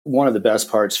one of the best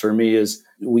parts for me is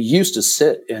we used to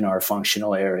sit in our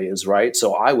functional areas, right?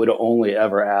 So I would only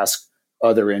ever ask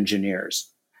other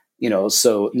engineers.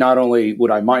 So not only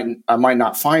would I might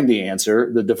not find the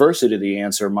answer, the diversity of the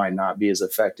answer might not be as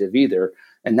effective either.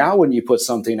 And now when you put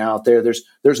something out there,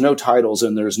 there's no titles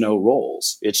and there's no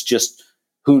roles. It's just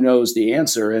who knows the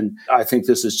answer. And I think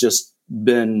this has just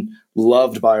been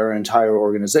loved by our entire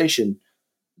organization.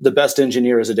 The best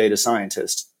engineer is a data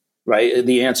scientist, right?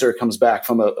 The answer comes back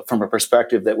from a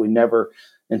perspective that we never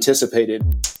anticipated.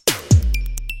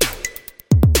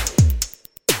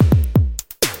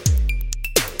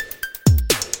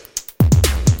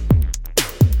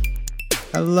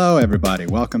 Hello, everybody.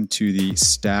 Welcome to the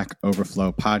Stack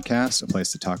Overflow podcast, a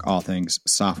place to talk all things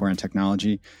software and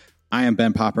technology. I am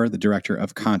Ben Popper, the Director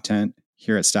of Content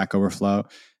here at Stack Overflow.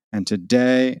 And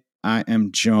today I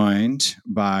am joined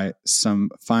by some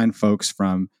fine folks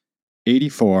from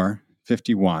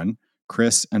 8451,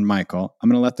 Chris and Michael. I'm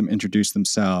going to let them introduce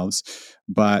themselves.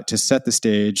 But to set the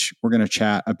stage, we're going to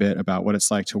chat a bit about what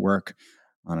it's like to work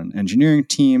on an engineering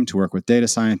team, to work with data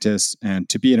scientists, and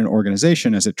to be in an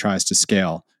organization as it tries to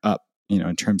scale up,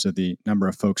 in terms of the number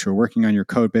of folks who are working on your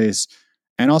code base,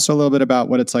 and also a little bit about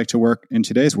what it's like to work in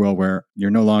today's world where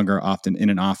you're no longer often in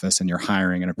an office and you're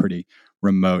hiring in a pretty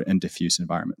remote and diffuse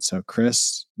environment. So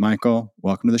Chris, Michael,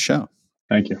 welcome to the show.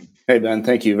 Thank you. Hey, Ben,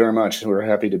 thank you very much. We're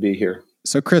happy to be here.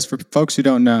 So Chris, for folks who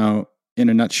don't know, in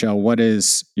a nutshell, what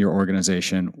is your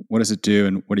organization? What does it do?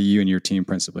 And what do you and your team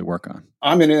principally work on?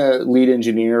 I'm a lead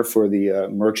engineer for the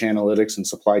merch analytics and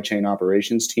supply chain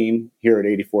operations team here at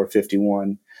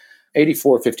 8451.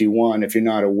 8451, if you're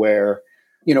not aware,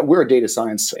 we're a data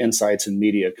science insights and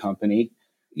media company.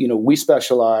 We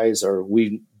specialize, or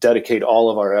we dedicate all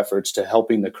of our efforts to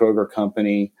helping the Kroger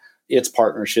company, its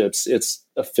partnerships, its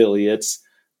affiliates,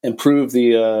 improve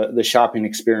the shopping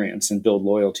experience and build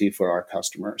loyalty for our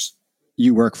customers.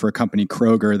 You work for a company,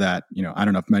 Kroger, that, I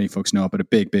don't know if many folks know, but a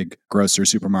big grocer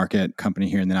supermarket company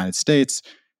here in the United States.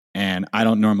 And I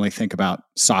don't normally think about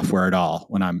software at all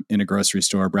when I'm in a grocery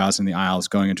store, browsing the aisles,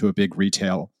 going into a big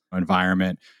retail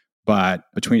environment. But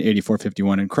between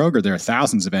 8451 and Kroger, there are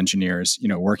thousands of engineers,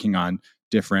 working on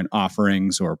different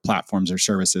offerings or platforms or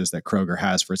services that Kroger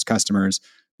has for its customers.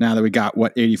 Now that we got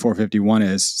what 8451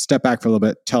 is, step back for a little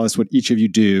bit. Tell us what each of you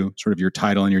do, sort of your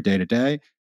title and your day-to-day.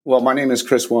 Well, my name is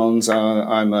Chris Wones.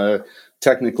 I'm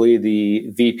technically the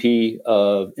VP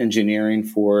of engineering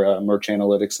for merch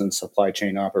analytics and supply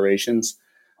chain operations.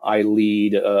 I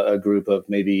lead a group of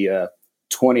maybe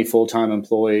 20 full-time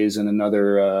employees and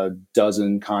another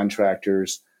dozen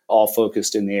contractors, all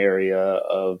focused in the area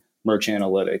of merch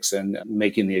analytics and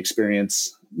making the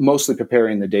experience, mostly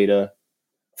preparing the data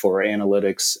for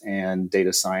analytics and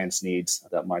data science needs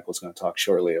that Michael's going to talk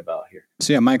shortly about here.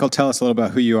 So Michael, tell us a little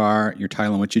about who you are, your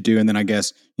title, and what you do. And then I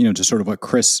guess, to sort of what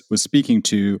Chris was speaking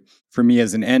to, for me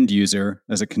as an end user,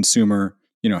 as a consumer,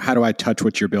 how do I touch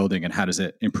what you're building and how does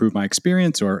it improve my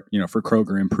experience or, for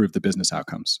Kroger, improve the business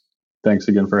outcomes? Thanks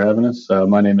again for having us.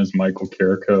 My name is Michael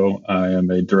Carrico. I am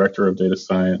a director of data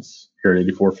science here at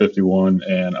 8451,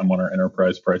 and I'm on our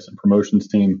enterprise price and promotions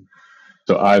team.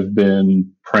 So I've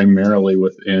been primarily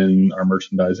within our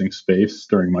merchandising space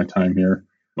during my time here.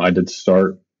 I did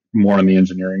start more on the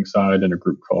engineering side in a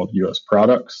group called US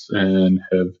Products and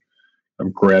have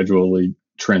gradually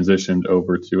transitioned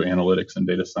over to analytics and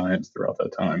data science throughout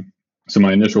that time. So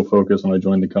my initial focus when I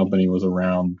joined the company was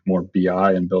around more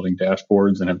BI and building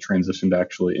dashboards, and have transitioned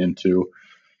actually into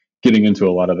getting into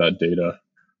a lot of that data.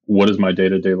 What does my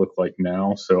day-to-day look like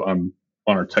now? So I'm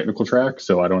on our technical track,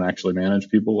 so I don't actually manage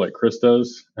people like Chris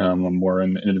does. I'm more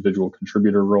in the individual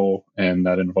contributor role, and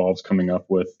that involves coming up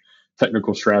with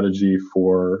technical strategy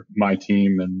for my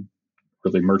team and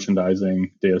really merchandising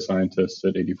data scientists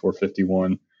at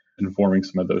 8451, informing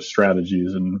some of those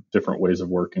strategies and different ways of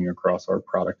working across our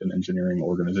product and engineering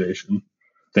organization.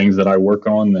 Things that I work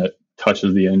on that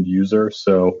touches the end user.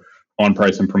 So on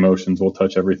price and promotions, we'll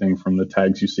touch everything from the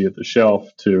tags you see at the shelf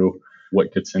to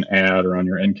what gets an ad or on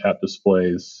your end cap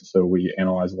displays. So we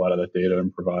analyze a lot of that data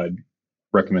and provide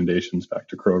recommendations back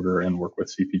to Kroger and work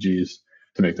with CPGs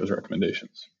to make those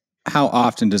recommendations. How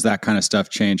often does that kind of stuff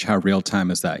change? How real time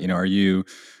is that? Are you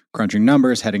crunching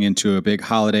numbers heading into a big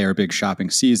holiday or a big shopping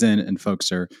season and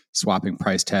folks are swapping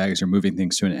price tags or moving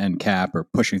things to an end cap or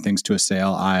pushing things to a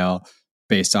sale aisle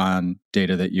based on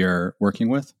data that you're working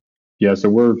with? Yeah, so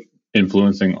we're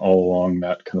influencing all along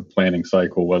that kind of planning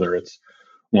cycle, whether it's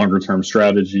longer term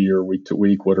strategy or week to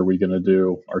week, what are we going to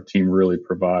do? Our team really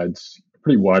provides a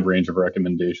pretty wide range of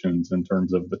recommendations in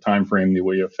terms of the time frame that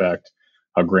we affect,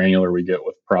 how granular we get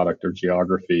with product or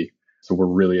geography. So we're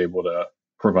really able to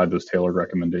provide those tailored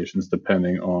recommendations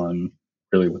depending on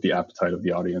really what the appetite of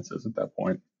the audience is at that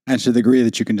point. And to the degree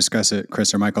that you can discuss it,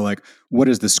 Chris or Michael, like what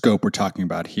is the scope we're talking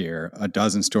about here? A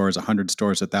dozen stores, 100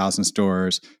 stores, 1,000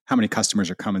 stores? How many customers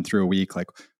are coming through a week? Like,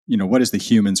 what is the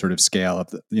human sort of scale of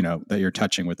the, that you're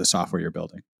touching with the software you're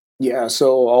building? Yeah,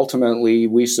 so ultimately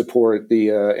we support the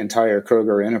entire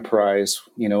Kroger enterprise,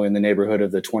 in the neighborhood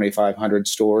of the 2,500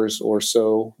 stores or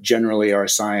so. Generally, our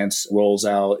science rolls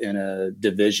out in a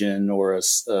division or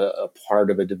a part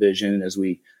of a division as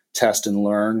we test and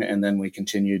learn, and then we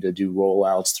continue to do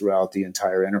rollouts throughout the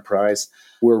entire enterprise.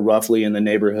 We're roughly in the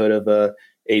neighborhood of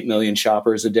 8 million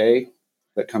shoppers a day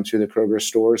that come through the Kroger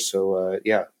stores. So,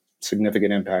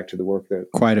 significant impact to the work there.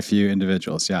 Quite a few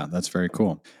individuals. Yeah, that's very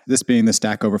cool. This being the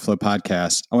Stack Overflow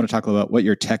podcast, I want to talk a little about what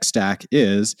your tech stack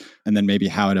is and then maybe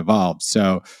how it evolved.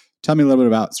 So tell me a little bit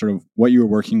about sort of what you were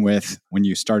working with when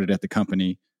you started at the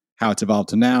company, how it's evolved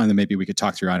to now, and then maybe we could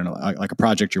talk through, I don't know, like a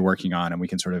project you're working on, and we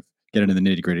can sort of get into the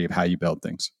nitty-gritty of how you build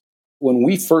things. When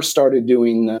we first started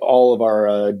doing all of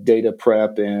our data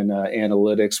prep and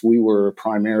analytics, we were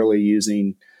primarily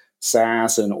using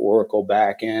SaaS and Oracle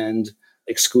backend,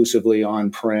 exclusively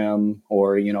on-prem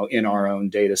or, in our own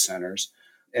data centers.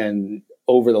 And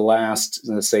over the last,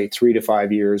 let's say, 3 to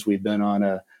 5 years, we've been on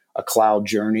a cloud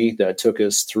journey that took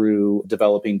us through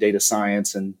developing data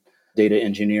science and data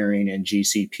engineering and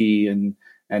GCP.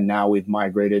 And now we've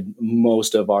migrated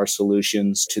most of our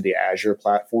solutions to the Azure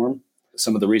platform.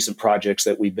 Some of the recent projects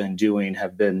that we've been doing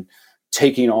have been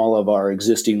taking all of our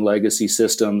existing legacy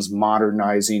systems,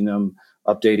 modernizing them,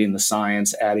 updating the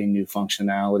science, adding new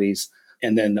functionalities,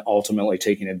 and then ultimately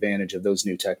taking advantage of those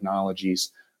new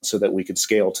technologies so that we could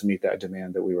scale to meet that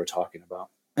demand that we were talking about.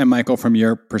 And Michael, from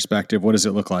your perspective, what does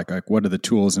it look like? Like, what are the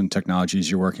tools and technologies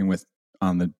you're working with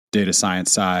on the data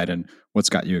science side, and what's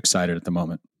got you excited at the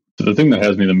moment? So the thing that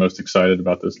has me the most excited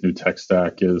about this new tech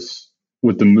stack is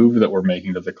with the move that we're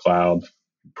making to the cloud.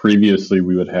 Previously,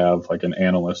 we would have like an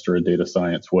analyst or a data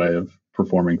science way of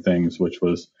performing things, which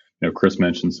was, Chris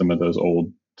mentioned some of those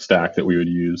old stack that we would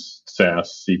use,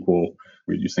 SAS, SQL.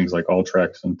 We'd use things like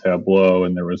Ultrex and Tableau,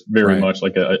 and there was very much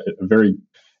like a very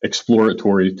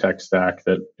exploratory tech stack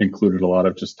that included a lot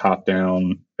of just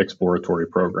top-down exploratory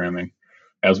programming.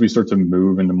 As we start to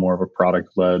move into more of a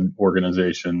product-led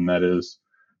organization that is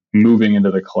moving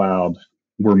into the cloud,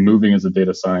 we're moving as a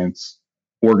data science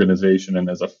organization and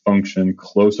as a function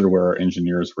closer to where our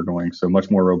engineers were going. So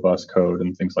much more robust code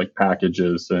and things like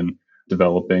packages and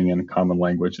developing in common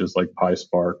languages like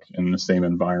PySpark in the same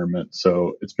environment.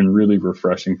 So it's been really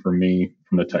refreshing for me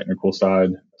from the technical side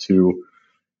to,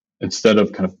 instead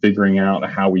of kind of figuring out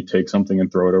how we take something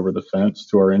and throw it over the fence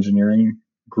to our engineering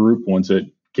group, once it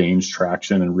gains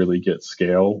traction and really gets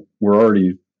scale, we're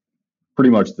already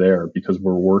pretty much there because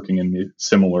we're working in the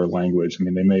similar language. I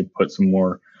mean, they may put some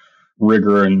more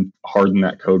rigor and harden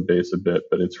that code base a bit,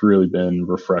 but it's really been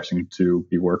refreshing to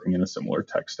be working in a similar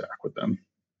tech stack with them.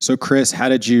 So Chris, how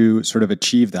did you sort of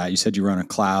achieve that? You said you were on a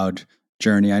cloud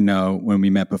journey. I know when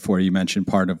we met before, you mentioned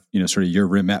part of, sort of your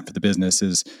remit for the business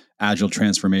is Agile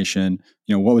transformation.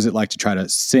 What was it like to try to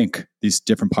sync these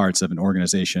different parts of an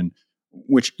organization,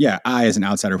 which, I, as an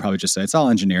outsider, probably just say it's all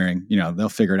engineering, they'll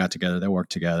figure it out together. They'll work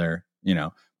together,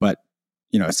 but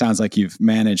it sounds like you've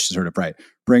managed to sort of,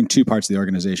 bring two parts of the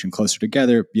organization closer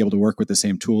together, be able to work with the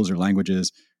same tools or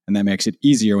languages. And that makes it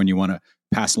easier when you want to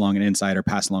pass along an insight or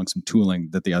pass along some tooling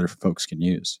that the other folks can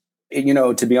use.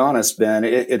 To be honest, Ben,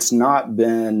 it's not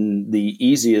been the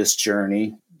easiest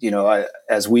journey.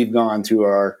 As we've gone through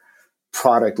our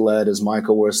product-led, as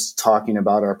Michael was talking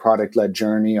about, our product-led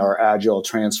journey, our Agile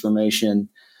transformation,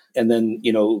 and then,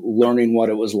 learning what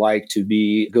it was like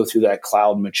to go through that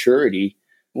cloud maturity,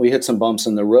 we hit some bumps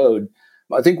in the road.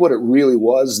 I think what it really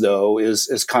was, though,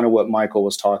 is kind of what Michael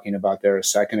was talking about there a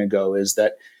second ago, is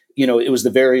that, it was the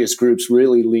various groups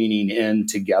really leaning in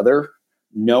together,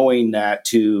 knowing that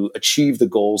to achieve the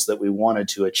goals that we wanted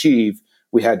to achieve,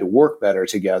 we had to work better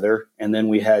together. And then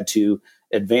we had to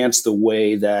advance the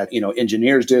way that,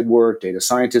 engineers did work, data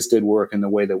scientists did work, and the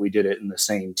way that we did it in the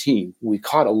same team. We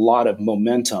caught a lot of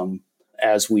momentum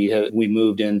as we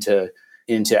moved into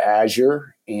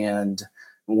Azure. And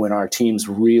when our teams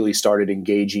really started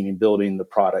engaging and building the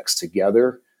products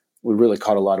together, we really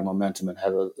caught a lot of momentum and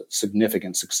had a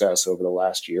significant success over the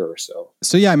last year or so.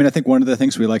 So, I think one of the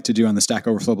things we like to do on the Stack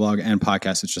Overflow blog and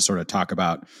podcast is just sort of talk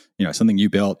about, something you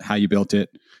built, how you built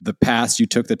it, the paths you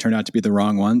took that turned out to be the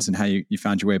wrong ones, and how you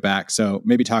found your way back. So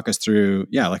maybe talk us through,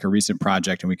 like a recent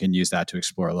project, and we can use that to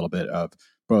explore a little bit of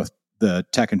both the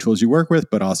tech and tools you work with,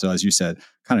 but also, as you said,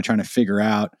 kind of trying to figure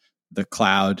out the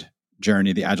cloud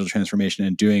journey, the Agile transformation,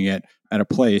 and doing it at a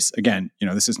place, again,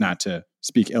 this is not to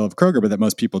speak ill of Kroger, but that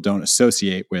most people don't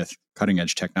associate with cutting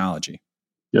edge technology.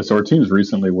 Yeah, so our team's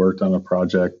recently worked on a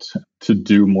project to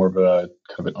do more of a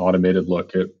kind of an automated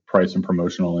look at price and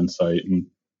promotional insight. And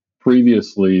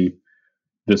previously,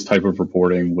 this type of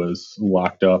reporting was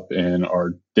locked up in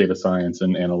our data science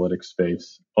and analytics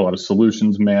space. A lot of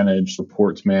solutions managed,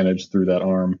 reports managed through that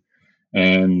arm.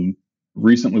 And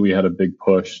recently we had a big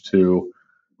push to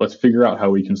let's figure out how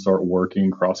we can start working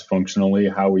cross-functionally,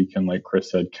 how we can, like Chris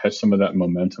said, catch some of that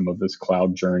momentum of this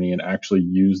cloud journey and actually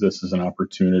use this as an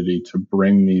opportunity to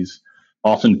bring these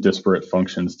often disparate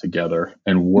functions together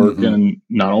and work in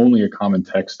not only a common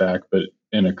tech stack, but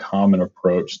in a common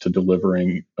approach to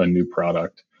delivering a new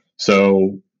product.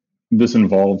 So this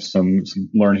involves some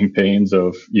learning pains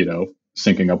of,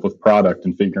 syncing up with product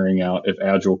and figuring out if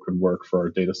Agile could work for our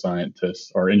data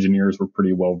scientists. Our engineers were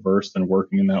pretty well versed in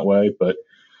working in that way, but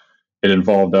it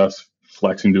involved us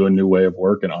flexing to a new way of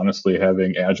work and honestly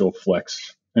having Agile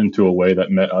flex into a way that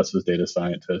met us as data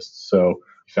scientists. So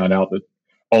we found out that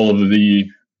all of the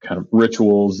kind of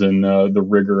rituals and the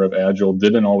rigor of Agile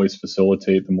didn't always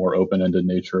facilitate the more open-ended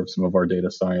nature of some of our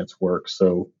data science work.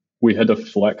 So we had to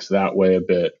flex that way a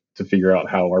bit to figure out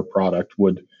how our product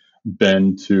would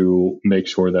bend to make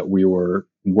sure that we were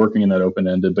working in that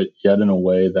open-ended, but yet in a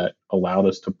way that allowed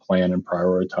us to plan and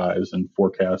prioritize and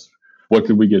forecast what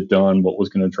could we get done, what was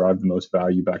going to drive the most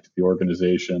value back to the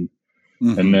organization.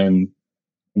 And then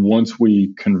once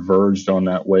we converged on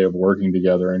that way of working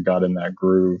together and got in that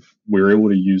groove, we were able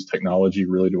to use technology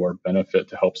really to our benefit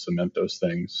to help cement those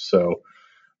things. So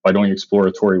by doing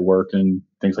exploratory work in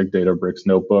things like Databricks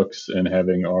notebooks and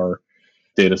having our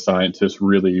data scientists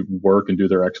really work and do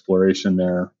their exploration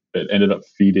there, it ended up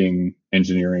feeding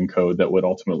engineering code that would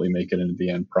ultimately make it into the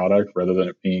end product rather than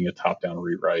it being a top-down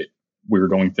rewrite. We were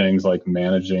doing things like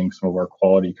managing some of our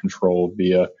quality control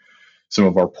via some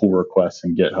of our pull requests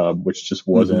in GitHub, which just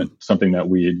wasn't something that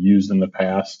we had used in the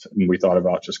past. And we thought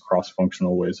about just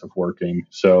cross-functional ways of working.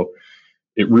 So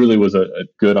it really was a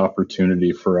good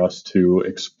opportunity for us to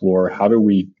explore how do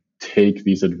we take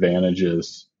these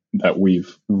advantages that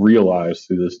we've realized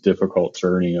through this difficult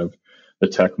journey of the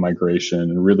tech migration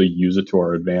and really use it to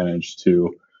our advantage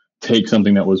to take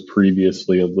something that was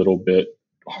previously a little bit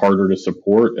harder to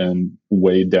support and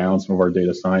weigh down some of our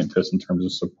data scientists in terms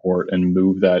of support and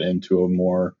move that into a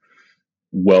more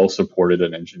well-supported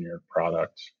and engineered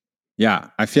product. Yeah,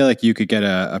 I feel like you could get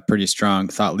a pretty strong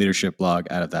thought leadership blog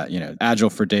out of that.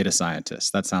 Agile for data scientists.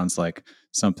 That sounds like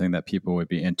something that people would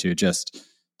be into. Just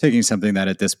taking something that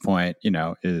at this point,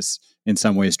 is in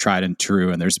some ways tried and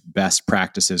true, and there's best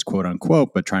practices, quote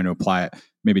unquote, but trying to apply it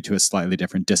maybe to a slightly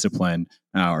different discipline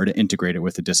or to integrate it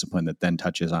with a discipline that then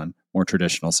touches on more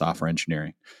traditional software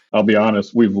engineering. I'll be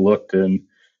honest, we've looked in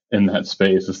that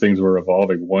space as things were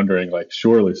evolving, wondering like,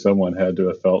 surely someone had to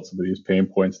have felt some of these pain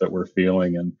points that we're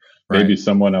feeling. And maybe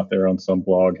someone out there on some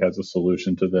blog has a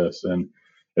solution to this. And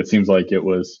it seems like it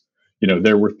was,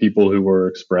 there were people who were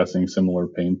expressing similar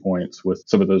pain points with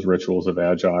some of those rituals of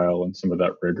Agile and some of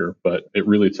that rigor. But it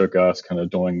really took us kind of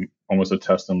doing almost a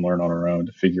test and learn on our own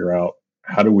to figure out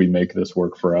how do we make this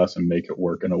work for us and make it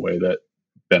work in a way that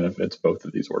benefits both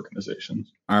of these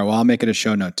organizations. All right. Well, I'll make it a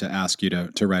show note to ask you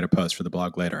to write a post for the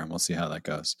blog later, and we'll see how that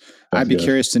goes. I'd be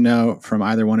curious to know from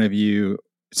either one of you.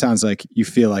 It sounds like you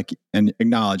feel like and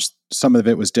acknowledge some of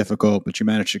it was difficult, but you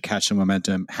managed to catch some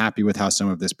momentum. Happy with how some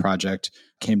of this project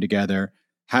came together.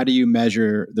 How do you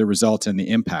measure the results and the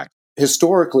impact?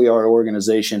 Historically, our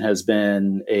organization has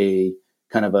been a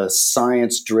kind of a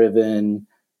science-driven,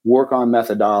 work on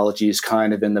methodologies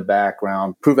kind of in the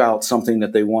background, prove out something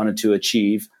that they wanted to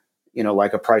achieve,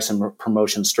 like a price and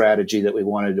promotion strategy that we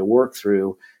wanted to work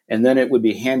through. And then it would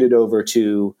be handed over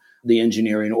to the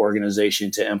engineering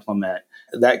organization to implement.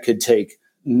 That could take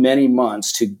many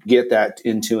months to get that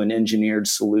into an engineered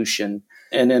solution.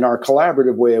 And in our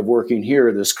collaborative way of working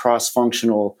here, this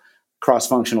cross-functional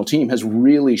team has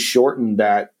really shortened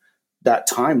that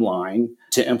timeline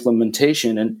to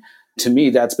implementation. And to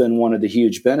me, that's been one of the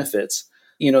huge benefits.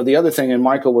 The other thing, and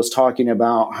Michael was talking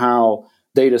about how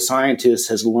data scientists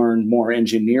has learned more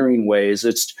engineering ways.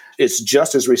 It's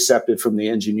just as receptive from the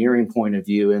engineering point of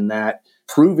view in that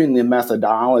proving the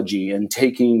methodology and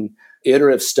taking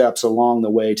iterative steps along the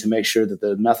way to make sure that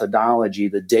the methodology,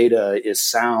 the data is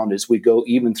sound as we go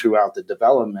even throughout the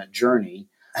development journey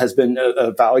has been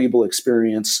a valuable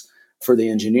experience for the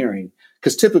engineering.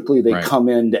 Because typically they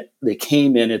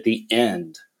came in at the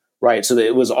end, right? So that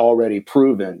it was already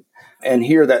proven. And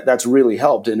here that's really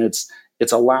helped. And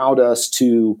it's allowed us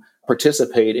to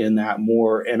participate in that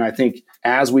more. And I think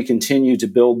as we continue to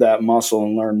build that muscle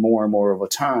and learn more and more over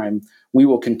time, we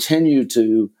will continue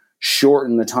to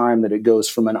shorten the time that it goes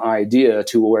from an idea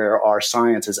to where our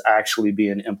science is actually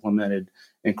being implemented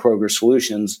in Kroger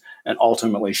solutions and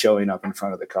ultimately showing up in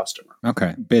front of the customer.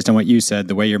 Okay. Based on what you said,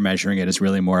 the way you're measuring it is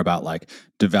really more about like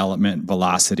development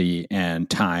velocity and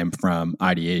time from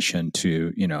ideation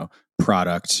to,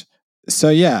 product. So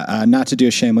yeah, not to do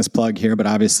a shameless plug here, but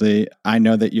obviously I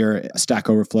know that you're a Stack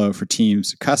Overflow for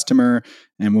Teams customer.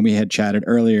 And when we had chatted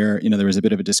earlier, there was a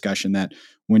bit of a discussion that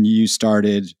when you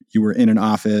started, you were in an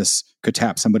office, could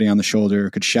tap somebody on the shoulder,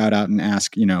 could shout out and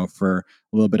ask, for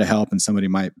a little bit of help and somebody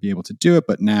might be able to do it.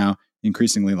 But now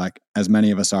increasingly, like as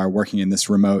many of us are working in this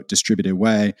remote distributed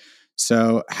way.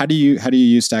 So how do you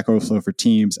use Stack Overflow for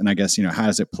Teams? And I guess, how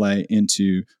does it play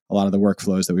into a lot of the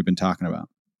workflows that we've been talking about?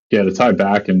 Yeah, to tie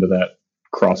back into that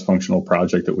cross-functional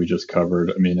project that we just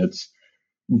covered. I mean, it's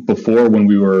before when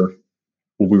we were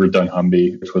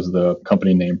dunnhumby, which was the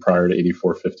company name prior to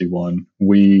 8451.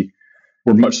 We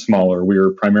were much smaller. We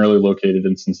were primarily located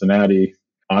in Cincinnati.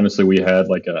 Honestly, we had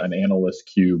like an analyst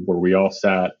cube where we all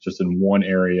sat just in one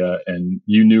area and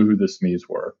you knew who the SMEs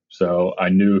were. So I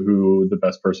knew who the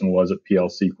best person was at PL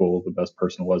SQL, the best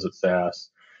person was at SAS,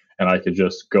 and I could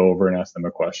just go over and ask them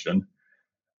a question.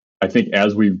 I think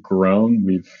as we've grown,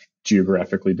 we've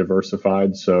geographically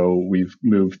diversified. So we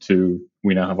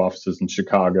now have offices in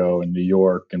Chicago and New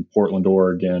York and Portland,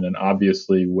 Oregon. And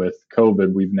obviously with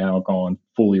COVID, we've now gone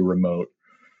fully remote.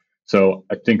 So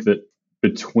I think that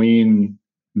between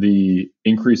the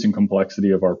increasing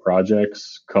complexity of our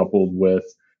projects coupled with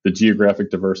the geographic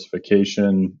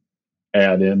diversification,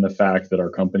 add in the fact that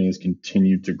our company has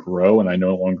continued to grow and I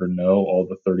no longer know all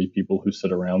the 30 people who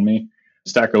sit around me,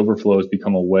 Stack Overflow has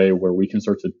become a way where we can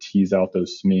start to tease out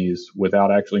those SMEs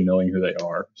without actually knowing who they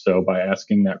are. So by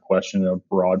asking that question in a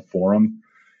broad forum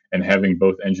and having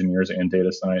both engineers and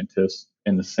data scientists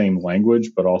in the same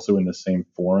language, but also in the same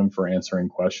forum for answering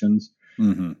questions,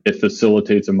 it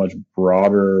facilitates a much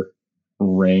broader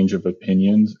range of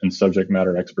opinions and subject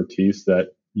matter expertise that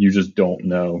you just don't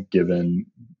know given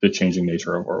the changing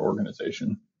nature of our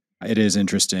organization. It is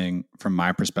interesting from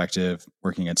my perspective,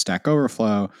 working at Stack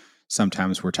Overflow.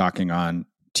 Sometimes we're talking on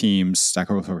Teams,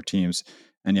 Stack Overflow Teams,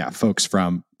 and folks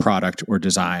from product or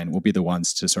design will be the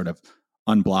ones to sort of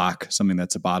unblock something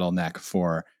that's a bottleneck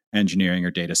for engineering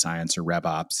or data science or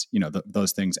RevOps.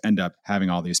 Those things end up having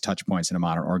all these touch points in a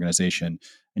modern organization,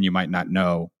 and you might not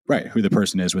know who the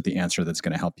person is with the answer that's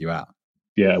going to help you out.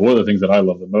 Yeah, one of the things that I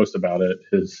love the most about it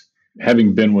is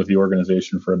having been with the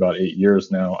organization for about 8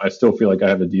 years now, I still feel like I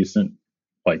have a decent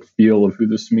feel of who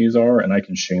the SMEs are, and I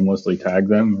can shamelessly tag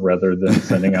them rather than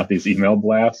sending out these email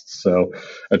blasts. So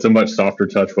it's a much softer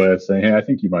touch way of saying, hey, I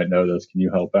think you might know this. Can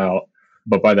you help out?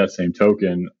 But by that same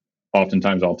token,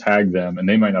 oftentimes I'll tag them and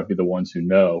they might not be the ones who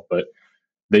know, but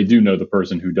they do know the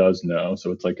person who does know.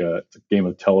 So it's it's a game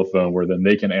of telephone where then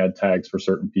they can add tags for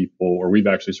certain people, or we've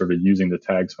actually started using the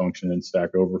tags function in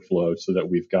Stack Overflow so that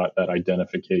we've got that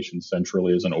identification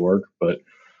centrally as an org. But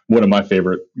one of my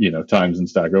favorite, times in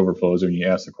Stack Overflow is when you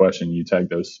ask the question, you tag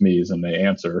those SMEs and they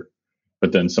answer,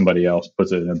 but then somebody else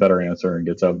puts it in a better answer and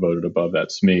gets upvoted above that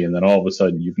SME. And then all of a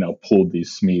sudden you've now pulled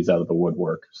these SMEs out of the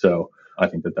woodwork. So I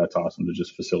think that that's awesome to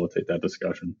just facilitate that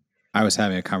discussion. I was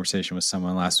having a conversation with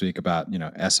someone last week about,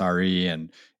 SRE and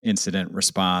incident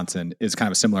response. And it's kind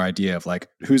of a similar idea of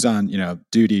who's on,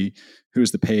 duty,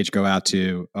 who's the page go out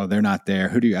to? Oh, they're not there.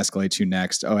 Who do you escalate to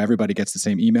next? Oh, everybody gets the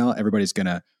same email. Everybody's going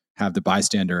to have the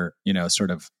bystander,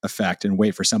 sort of effect and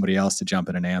wait for somebody else to jump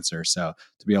in and answer. So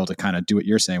to be able to kind of do what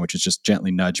you're saying, which is just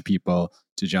gently nudge people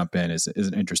to jump in is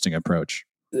an interesting approach.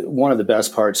 One of the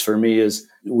best parts for me is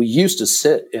we used to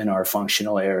sit in our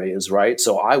functional areas, right?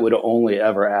 So I would only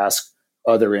ever ask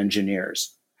other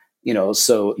engineers,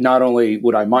 so not only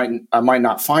would I might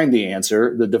not find the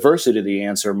answer, the diversity of the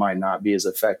answer might not be as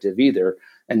effective either.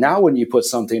 And now when you put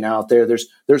something out there,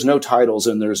 there's no titles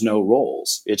and there's no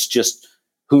roles. It's just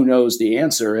who knows the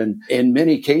answer. And in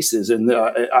many cases, and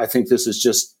I think this has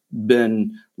just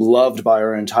been loved by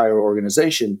our entire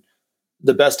organization,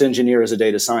 the best engineer is a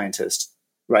data scientist,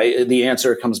 right? The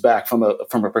answer comes back from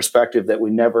a perspective that we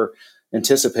never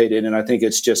anticipated. And I think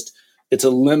it's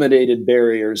eliminated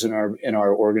barriers in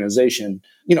our organization,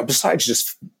 besides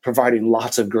just providing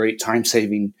lots of great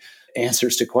time-saving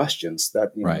answers to questions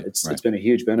that, it's been a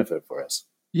huge benefit for us.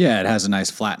 Yeah, it has a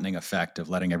nice flattening effect of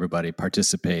letting everybody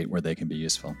participate where they can be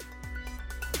useful.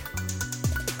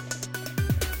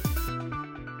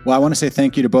 Well, I want to say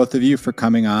thank you to both of you for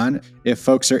coming on. If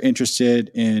folks are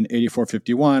interested in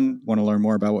 8451, want to learn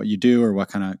more about what you do or what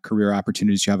kind of career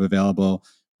opportunities you have available,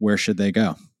 where should they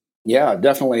go? Yeah,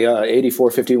 definitely.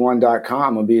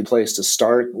 8451.com would be a place to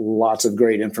start. Lots of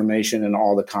great information and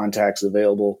all the contacts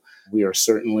available. We are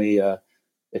certainly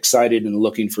excited and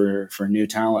looking for new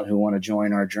talent who want to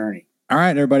join our journey. All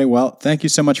right, everybody. Well, thank you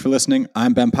so much for listening.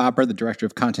 I'm Ben Popper, the Director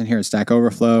of Content here at Stack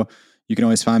Overflow. You can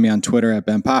always find me on Twitter at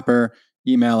Ben Popper.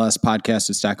 Email us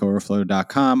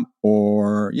podcast@stackoverflow.com,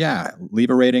 or leave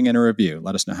a rating and a review.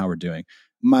 Let us know how we're doing.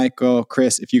 Michael,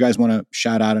 Chris, if you guys want to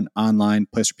shout out an online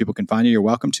place where people can find you, you're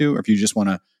welcome to. Or if you just want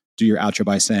to do your outro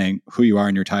by saying who you are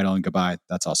and your title and goodbye,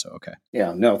 that's also okay.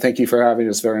 Yeah, no, thank you for having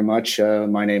us very much.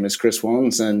 My name is Chris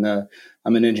Wones, and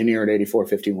I'm an engineer at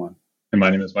 8451. And my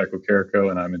name is Michael Carrico,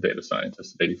 and I'm a data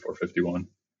scientist at 8451.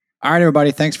 All right,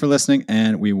 everybody. Thanks for listening,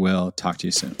 and we will talk to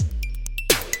you soon.